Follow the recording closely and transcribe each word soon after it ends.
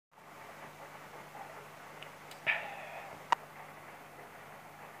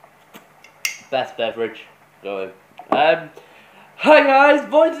best beverage going. Hi guys,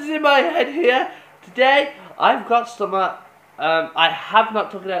 voices in my head here. Today I've got some. I have not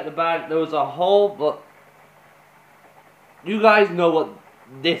took it out of the bag. There was a hole, but you guys know what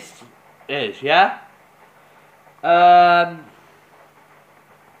this is, yeah?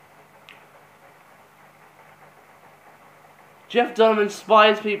 Jeff Dunham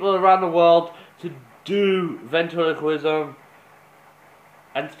inspires people around the world to do ventriloquism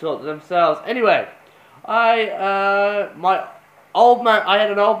and to talk to themselves. Anyway, my old man, I had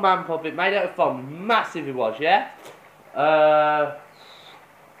an old man puppet made out of foam, massive he was, yeah?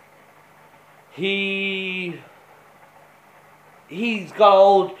 He's got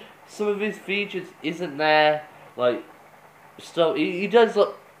old, some of his features isn't there, like, so he does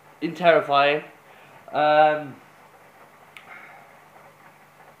look terrifying.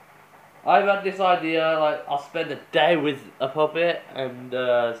 I've had this idea, like, I'll spend a day with a puppet and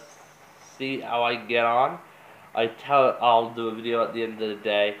see how I get on. I'll do a video at the end of the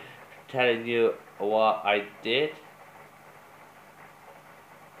day telling you what I did.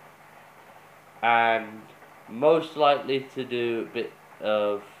 And most likely to do a bit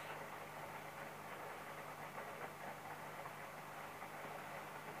of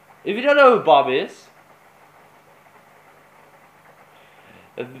if you don't know who Bob is,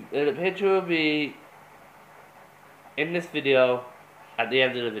 the picture will be in this video at the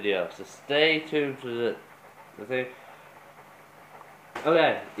end of the video, so stay tuned to the thing.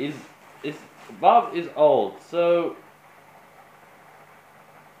 Okay, Bob is old, so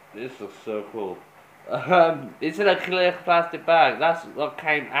this looks so cool. It's in a clear plastic bag. That's what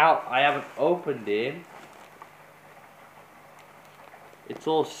came out. I haven't opened it. It's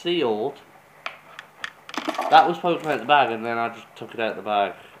all sealed. That was supposed to come out the bag, and then I just took it out the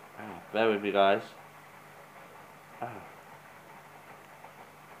bag. Oh, bear with me, guys.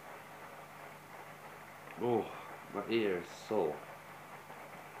 Oh, my ear is sore.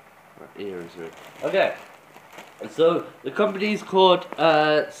 My ear is red. Okay. So the company's called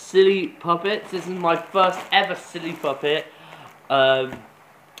Silly Puppets. This is my first ever Silly Puppet.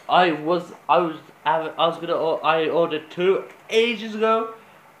 I ordered 2 ages ago,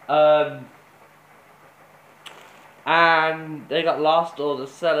 and they got lost, or the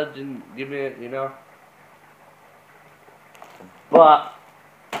seller didn't give me it, you know. But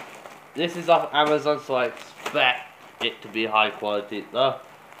this is off Amazon, so I expect it to be high quality.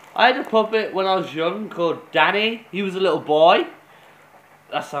 I had a puppet when I was young called Danny. He was a little boy.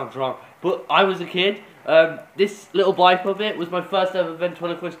 That sounds wrong, but I was a kid. This little boy puppet was my first ever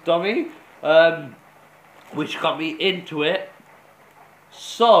ventriloquist dummy, which got me into it.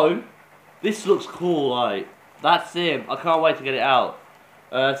 So, this looks cool, like, that's him. I can't wait to get it out.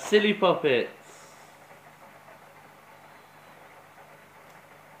 Silly Puppets.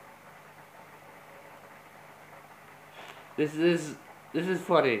 This is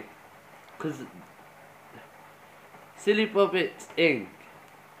funny, cause Silly Puppets Inc.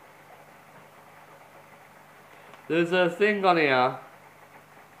 There's a thing on here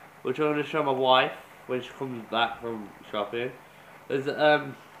which I'm going to show my wife when she comes back from shopping. There's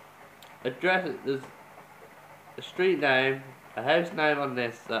address. There's a street name, a house name on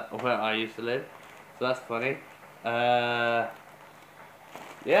this where I used to live. So that's funny. Yeah,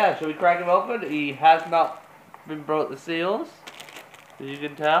 shall we crack him open? He has not been broke the seals, as you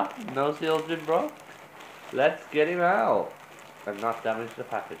can tell. No seals been broke. Let's get him out and not damage the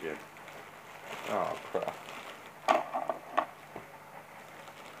packaging. Oh crap.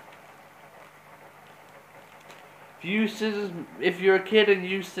 If you use scissors, if you're a kid and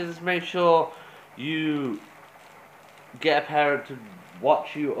use scissors, make sure you get a parent to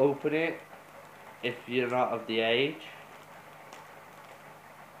watch you open it if you're not of the age.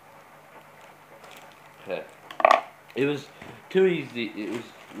 Okay. It was too easy. It was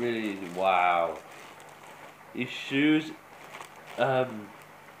really easy. Wow. These shoes.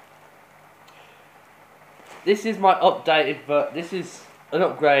 This is my updated, but this is an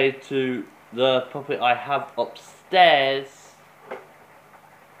upgrade to the puppet I have upstairs.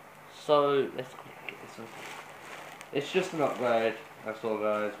 So let's get this up. It's just an upgrade. That's all,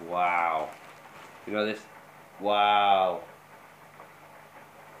 guys. Wow. You know this. Wow.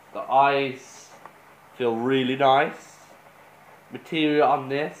 The eyes feel really nice. Material on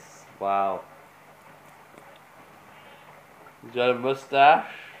this. Wow. He's got a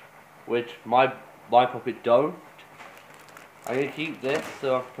mustache, which my puppet don't. I'm gonna keep this,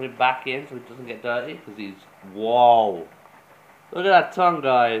 so I'll put it back in so it doesn't get dirty, because he's, whoa. Look at that tongue,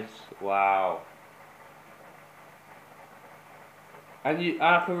 guys. Wow. And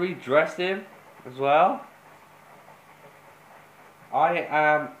I can redress him as well. I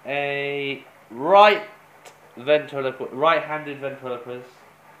am a right-handed ventriloquist.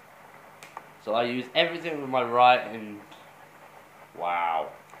 So I use everything with my right, and wow.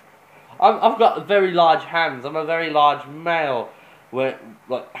 I've got very large hands. I'm a very large male,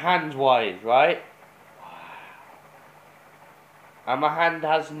 like hands-wise, right? And my hand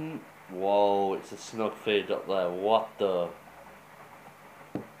has. Whoa! It's a snug feed up there. What the?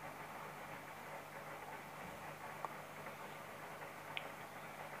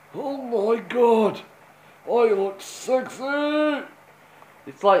 Oh my god! I look sexy!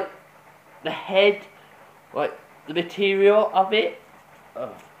 It's like the head, like the material of it.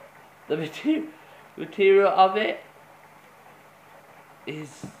 The material of it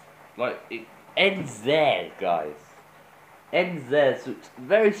is like it ends there, guys. Ends there, so it's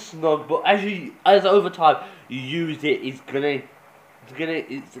very snug. But as over time you use it, it's gonna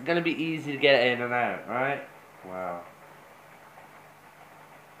be easy to get in and out, right? Wow.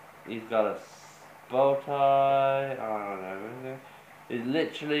 He's got a bow tie. I don't know. It's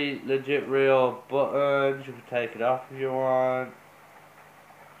literally legit real buttons. You can take it off if you want.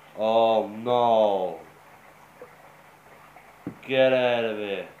 Oh no. Get out of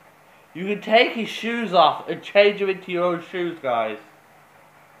here. You can take his shoes off and change them into your own shoes, guys.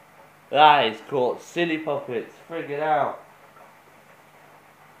 That is called silly puppets. Frig it out.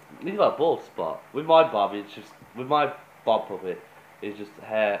 He's got a bald spot. With my bob, it's just with my bob puppet, it's just the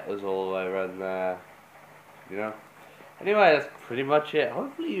hair is all the way around there. You know? Anyway, that's pretty much it.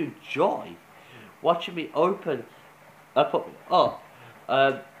 Hopefully you enjoy watching me open a puppet up.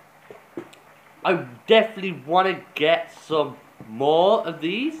 I definitely want to get some more of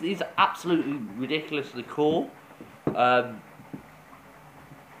these. These are absolutely ridiculously cool. Oh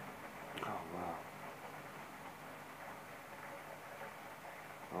wow.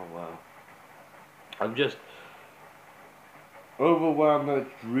 Oh wow. I'm just overwhelmed that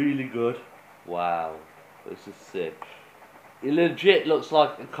it's really good. Wow. This is sick. It legit looks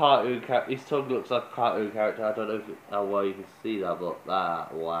like a cartoon character. His tongue looks like a cartoon character. I don't know how well you can see that, but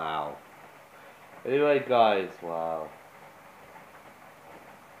that, wow. Anyway, guys, wow.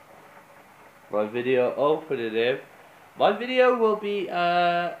 My video opening him. My video will be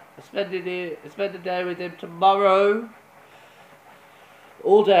spend the day with him tomorrow.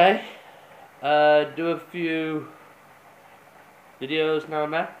 All day. Do a few videos now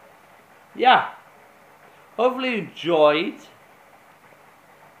and then. Yeah. Hopefully you enjoyed.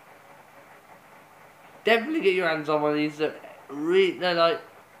 Definitely get your hands on one of these. They're like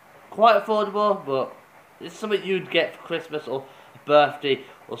quite affordable, but it's something you'd get for Christmas or a birthday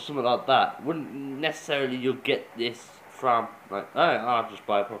or something like that. Wouldn't necessarily you'll get this from like, oh, I'll just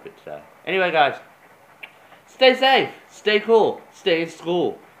buy a puppet today. Anyway, guys, stay safe, stay cool, stay in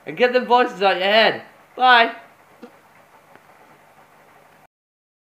school, and get them voices out your head. Bye.